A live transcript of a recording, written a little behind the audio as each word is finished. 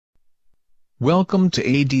Welcome to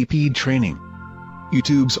ADP Training,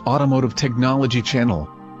 YouTube's automotive technology channel.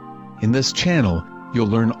 In this channel, you'll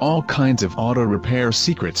learn all kinds of auto repair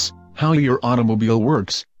secrets, how your automobile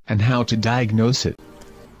works, and how to diagnose it.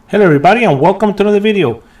 Hello everybody and welcome to another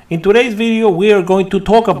video. In today's video we are going to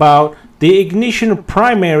talk about the Ignition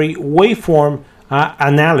Primary Waveform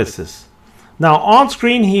Analysis. Now on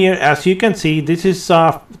screen here, as you can see, this is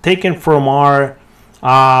taken from our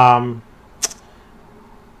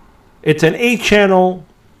it's an 8-channel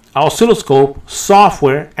oscilloscope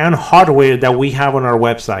software and hardware that we have on our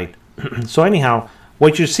website. So anyhow,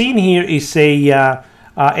 what you're seeing here is a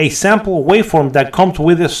sample waveform that comes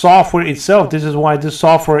with the software itself. This is why this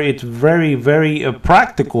software is very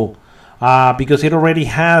practical because it already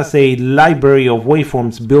has a library of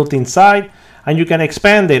waveforms built inside, and you can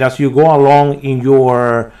expand it as you go along in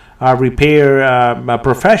your repair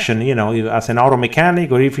profession, you know, as an auto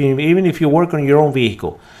mechanic, or even if you work on your own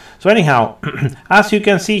vehicle. So anyhow, as you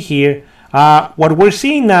can see here, what we're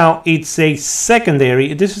seeing now, it's a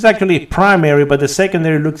secondary. This is actually primary, but the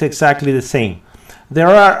secondary looks exactly the same. There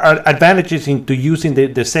are advantages into using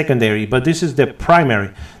the secondary, but this is the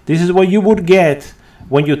primary. This is what you would get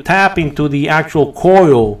when you tap into the actual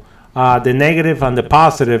coil, the negative and the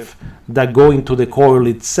positive that go into the coil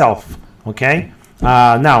itself. Okay.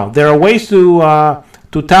 Now there are ways to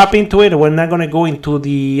tap into it. We're not going to go into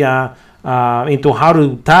the into how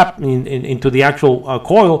to tap into the actual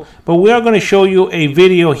coil, but we are going to show you a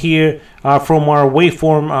video here from our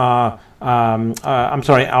waveform. I'm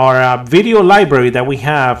sorry, our video library that we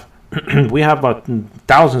have. We have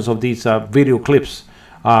thousands of these video clips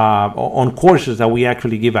on courses that we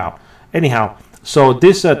actually give out. Anyhow, so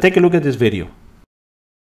this take a look at this video.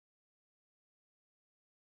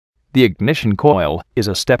 The ignition coil is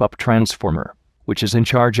a step-up transformer, which is in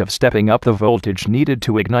charge of stepping up the voltage needed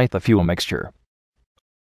to ignite the fuel mixture.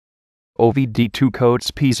 OBD-II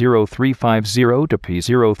codes P0350 to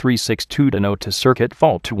P0362 denote a circuit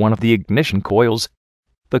fault to one of the ignition coils.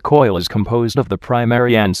 The coil is composed of the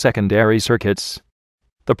primary and secondary circuits.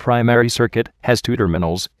 The primary circuit has two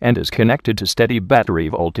terminals and is connected to steady battery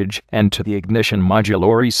voltage and to the ignition module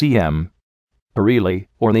or ECM. A relay,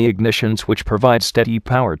 or the ignition switch, provides steady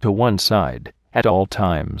power to one side at all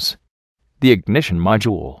times. The ignition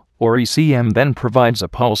module, or ECM, then provides a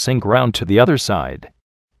pulsing ground to the other side.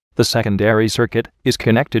 The secondary circuit is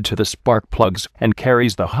connected to the spark plugs and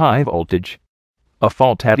carries the high voltage. A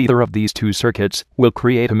fault at either of these two circuits will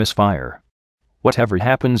create a misfire. Whatever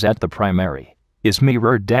happens at the primary is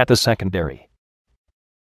mirrored at the secondary.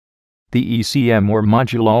 The ECM or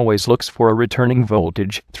module always looks for a returning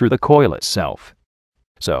voltage through the coil itself.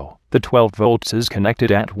 So, the 12 volts is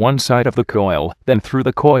connected at one side of the coil, then through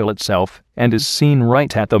the coil itself, and is seen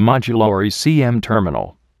right at the module or ECM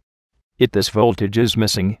terminal. If this voltage is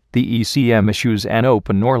missing, the ECM issues an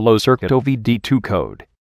open or low circuit OBD-II code.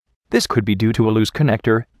 This could be due to a loose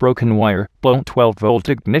connector, broken wire, blown 12-volt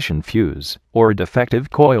ignition fuse, or a defective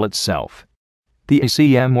coil itself. The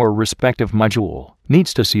ECM or respective module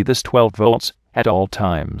needs to see this 12 volts at all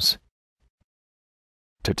times.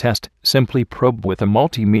 To test, simply probe with a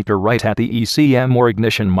multimeter right at the ECM or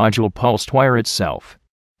ignition module pulsed wire itself.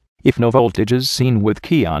 If no voltage is seen with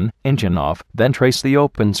key on, engine off, then trace the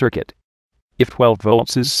open circuit. If 12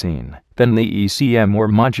 volts is seen, then the ECM or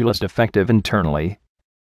module is defective internally.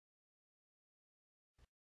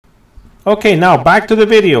 Okay, now back to the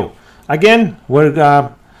video. Again,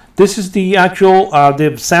 this is the actual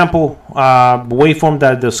the sample waveform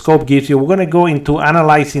that the scope gives you. We're going to go into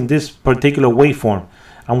analyzing this particular waveform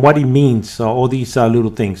and what it means, all these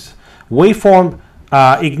little things. Ignition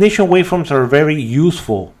waveforms are very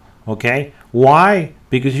useful. Okay, why?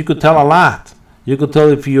 Because you could tell a lot. You could tell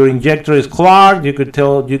if your injector is clogged. You could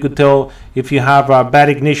tell if you have bad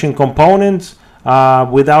ignition components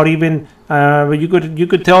without even. You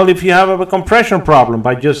could tell if you have a compression problem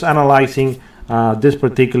by just analyzing this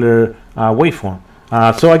particular waveform.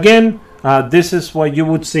 So again, this is what you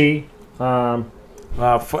would see on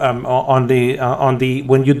the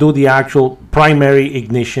when you do the actual primary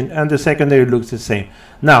ignition, and the secondary looks the same.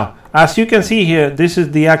 Now, as you can see here, this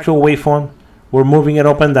is the actual waveform. We're moving it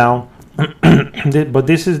up and down, but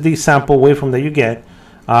this is the sample waveform that you get.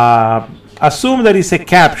 Assume that it's a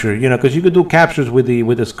capture, you know, because you could do captures with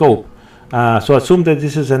the scope. So assume that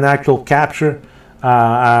this is an actual capture,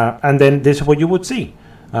 and then this is what you would see.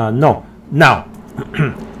 Now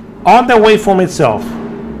on the waveform itself,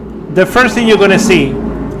 the first thing you're going to see,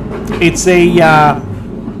 it's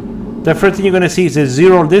the first thing you're going to see is a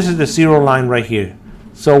zero. This is the zero line right here.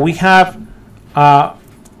 So we have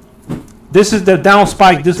this is the down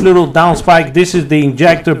spike, this little down spike. This is the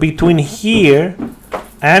injector between here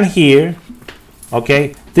and here.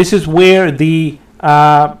 Okay, this is where the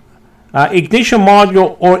ignition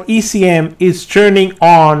module or ECM is turning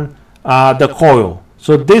on the coil.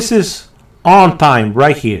 So this is on time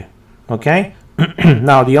right here. Okay,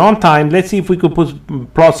 now the on time, let's see if we could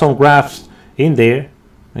plot some graphs in there.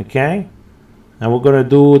 Okay, and we're gonna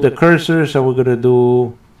do the cursors, and we're gonna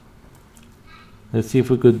do, let's see if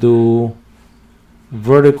we could do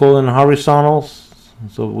vertical and horizontals.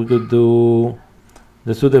 So we could do,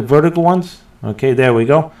 let's do the vertical ones. Okay, there we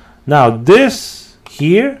go. Now this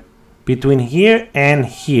here, between here and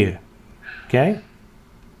here. Okay,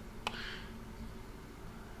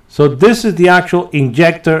 so this is the actual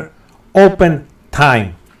injector open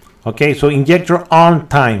time. Okay, so injector on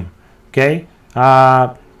time. Okay,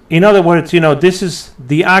 in other words, you know, this is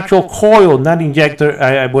the actual coil, not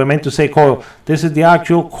injector. We're meant to say coil. This is the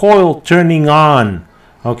actual coil turning on.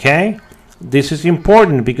 Okay, this is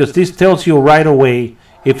important because this tells you right away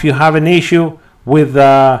if you have an issue with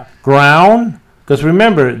ground. Because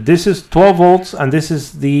remember, this is 12 volts and this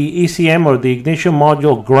is the ECM or the ignition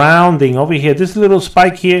module grounding over here. This little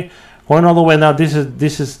spike here going all the way now. This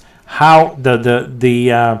is how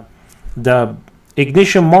the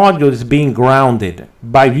ignition module is being grounded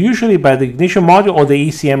usually by the ignition module or the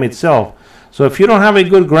ECM itself. So if you don't have a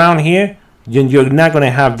good ground here, you're not going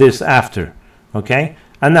to have this after. Okay,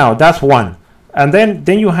 and now that's one. And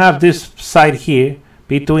then you have this side here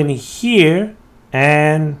between here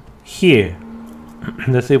and here.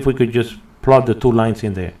 Let's see if we could just plot the two lines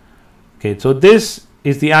in there. Okay, so this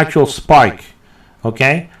is the actual spark.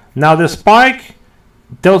 Okay, now the spark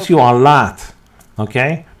tells you a lot.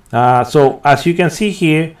 Okay, so as you can see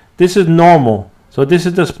here, this is normal. So this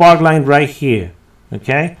is the spark line right here.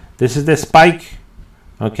 Okay, this is the spike.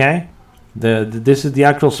 Okay, this is the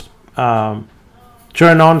actual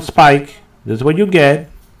turn on spike. This is what you get.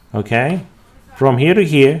 Okay, from here to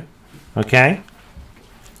here. Okay,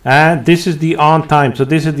 and this is the on time. So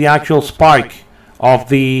this is the actual spark of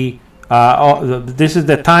the this is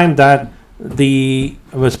the time that the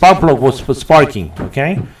spark plug was sparking.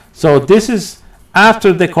 Okay, so this is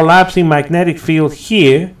after the collapsing magnetic field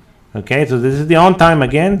here. Okay, so this is the on time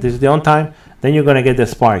again. This is the on time. Then you're gonna get the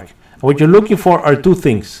spark. What you're looking for are two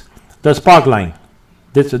things: the spark line.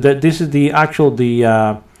 This is the actual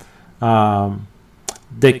the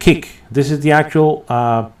kick. This is the actual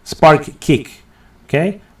spark kick.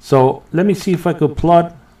 Okay, so let me see if I could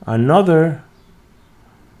plot another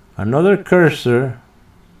cursor.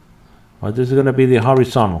 Well, this is going to be the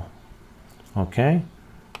horizontal. Okay,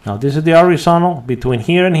 now this is the horizontal between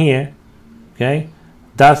here and here. Okay,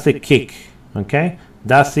 that's the kick. Okay,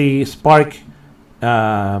 that's the spark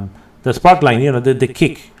line, you know, the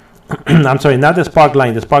kick. I'm sorry, not the spark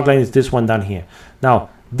line. The spark line is this one down here. Now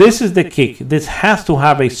this is the kick. This has to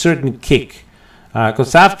have a certain kick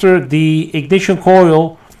because after the ignition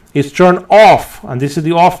coil is turned off, and this is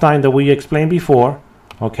the off time that we explained before.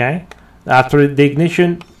 Okay, after the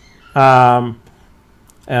ignition the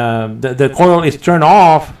coil is turned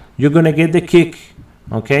off, you're gonna get the kick.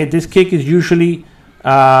 Okay, this kick is usually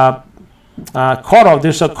cut off.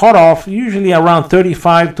 There's a cutoff usually around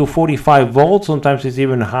 35 to 45 volts. Sometimes it's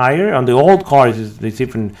even higher. On the old cars, it's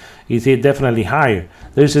definitely higher.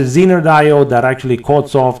 There's a Zener diode that actually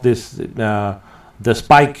cuts off this the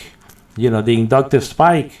spike, you know, the inductive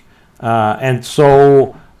spike, and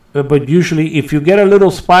so. But usually, if you get a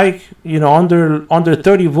little spike, you know, under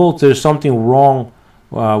 30 volts, there's something wrong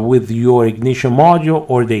with your ignition module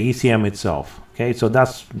or the ECM itself. Okay, so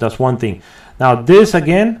that's one thing. Now this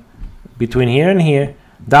again, between here and here,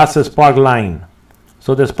 that's a spark line.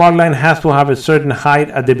 So the spark line has to have a certain height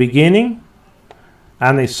at the beginning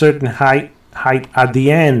and a certain height at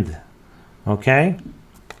the end. Okay,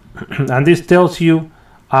 and this tells you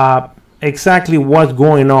exactly what's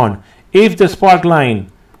going on. If the spark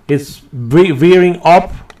line is veering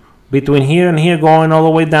up between here and here, going all the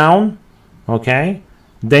way down, okay,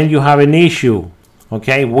 then you have an issue,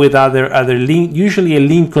 okay, with other lean. Usually a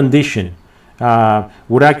lean condition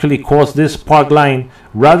would actually cause this spark line,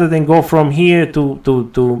 rather than go from here to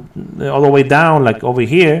all the way down like over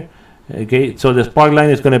here. Okay, so the spark line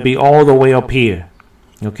is going to be all the way up here.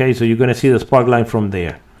 Okay, so you're going to see the spark line from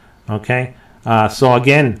there. Okay, so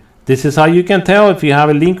again, this is how you can tell if you have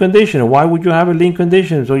a lean condition. Why would you have a lean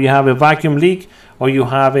condition? So you have a vacuum leak, or you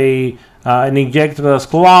have an injector that's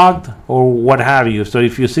clogged, or what have you. So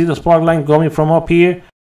if you see the spark line coming from up here,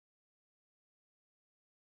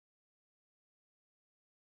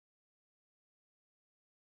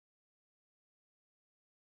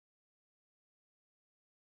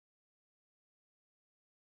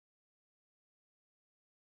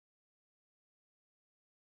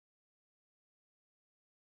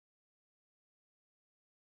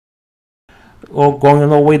 or going all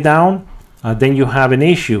the way down, then you have an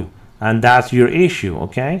issue, and that's your issue.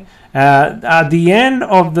 Okay, at the end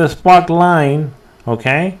of the spark line,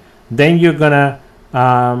 okay, then you're gonna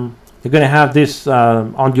have this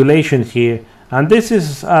undulation here, and this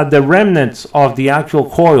is the remnants of the actual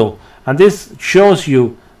coil, and this shows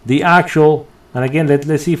you the actual. And again,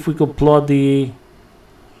 let's see if we could plot the.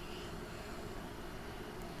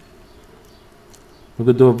 We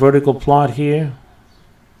could do a vertical plot here.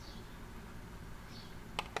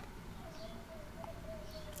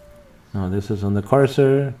 Now this is on the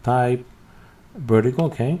cursor type vertical.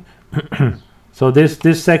 Okay. So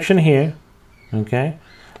this section here, okay,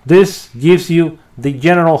 this gives you the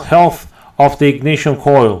general health of the ignition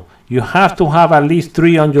coil. You have to have at least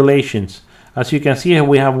 3 undulations. As you can see here,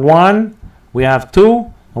 we have 1, we have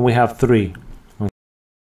 2, and we have 3.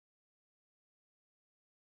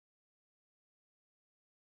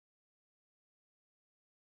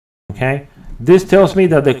 Okay, this tells me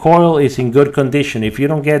that the coil is in good condition. If you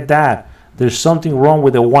don't get that, there's something wrong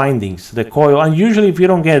with the windings, the coil. And usually if you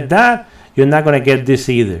don't get that, you're not going to get this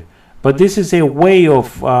either. But this is a way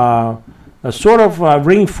of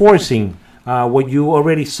reinforcing what you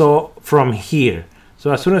already saw from here.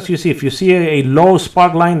 So as soon as you see, if you see a low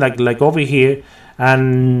spark line like over here,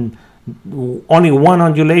 and only 1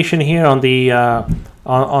 undulation here on the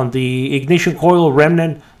ignition coil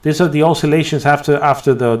remnant, these are the oscillations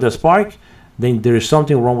after the spark, then there is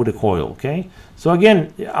something wrong with the coil. Okay, so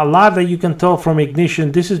again, a lot that you can tell from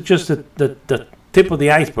ignition. This is just the tip of the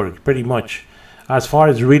iceberg, pretty much, as far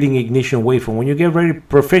as reading ignition waveform. When you get very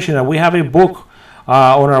proficient, and we have a book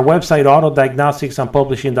on our website,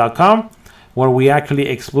 autodiagnosticsandpublishing.com, where we actually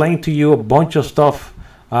explain to you a bunch of stuff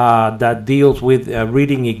that deals with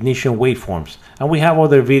reading ignition waveforms, and we have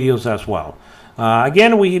other videos as well.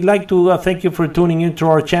 Again, we'd like to thank you for tuning into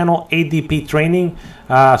our channel, ADP Training.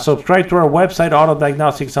 Subscribe to our website,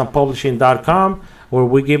 autodiagnosticsandpublishing.com, where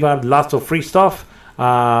we give out lots of free stuff.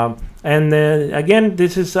 Again,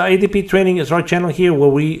 this is ADP Training is our channel here, where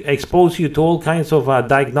we expose you to all kinds of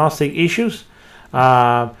diagnostic issues.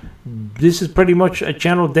 This is pretty much a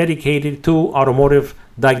channel dedicated to automotive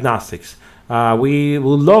diagnostics. We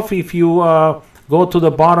would love if you go to the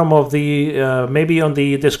bottom of the, maybe on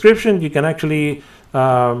the description, you can actually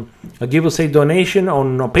give us a donation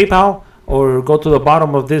on PayPal, or go to the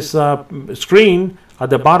bottom of this screen. At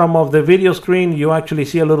the bottom of the video screen, you actually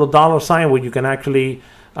see a little $sign where you can actually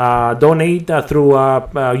donate through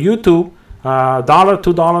YouTube. $1, $2,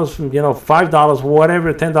 $5,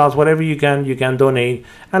 whatever, $10, whatever you can donate.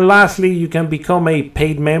 And lastly, you can become a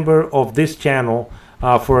paid member of this channel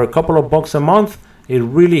for a couple of bucks a month. It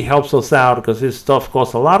really helps us out, because this stuff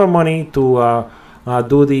costs a lot of money to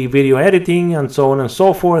do the video editing and so on and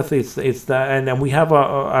so forth. And we have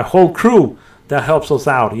a whole crew that helps us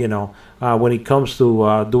out, when it comes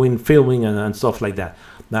to doing filming and stuff like that.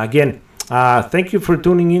 Now again, thank you for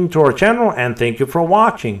tuning in to our channel, and thank you for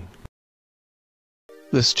watching.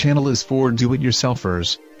 This channel is for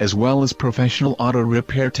do-it-yourselfers, as well as professional auto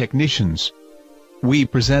repair technicians. We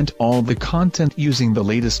present all the content using the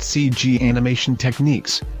latest CG animation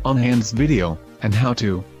techniques, enhanced video, and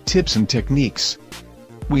how-to tips and techniques.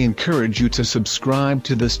 We encourage you to subscribe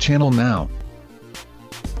to this channel now.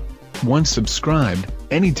 Once subscribed,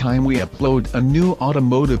 anytime we upload a new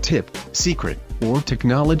automotive tip, secret, or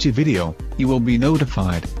technology video, you will be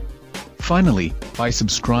notified. Finally, by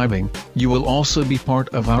subscribing, you will also be part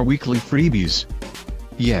of our weekly freebies.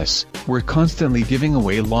 Yes, we're constantly giving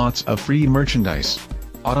away lots of free merchandise.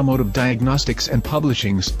 Automotive Diagnostics and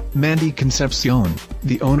Publishing's Mandy Concepcion,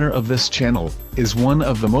 the owner of this channel, is one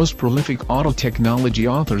of the most prolific auto technology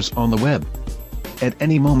authors on the web. At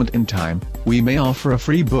any moment in time, we may offer a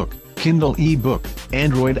free book, Kindle e-book,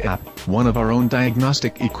 Android app, one of our own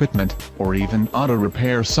diagnostic equipment, or even auto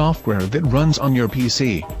repair software that runs on your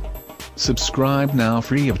PC. Subscribe now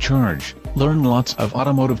free of charge, learn lots of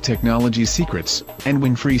automotive technology secrets, and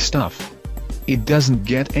win free stuff. It doesn't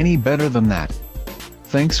get any better than that.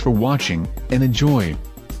 Thanks for watching, and enjoy.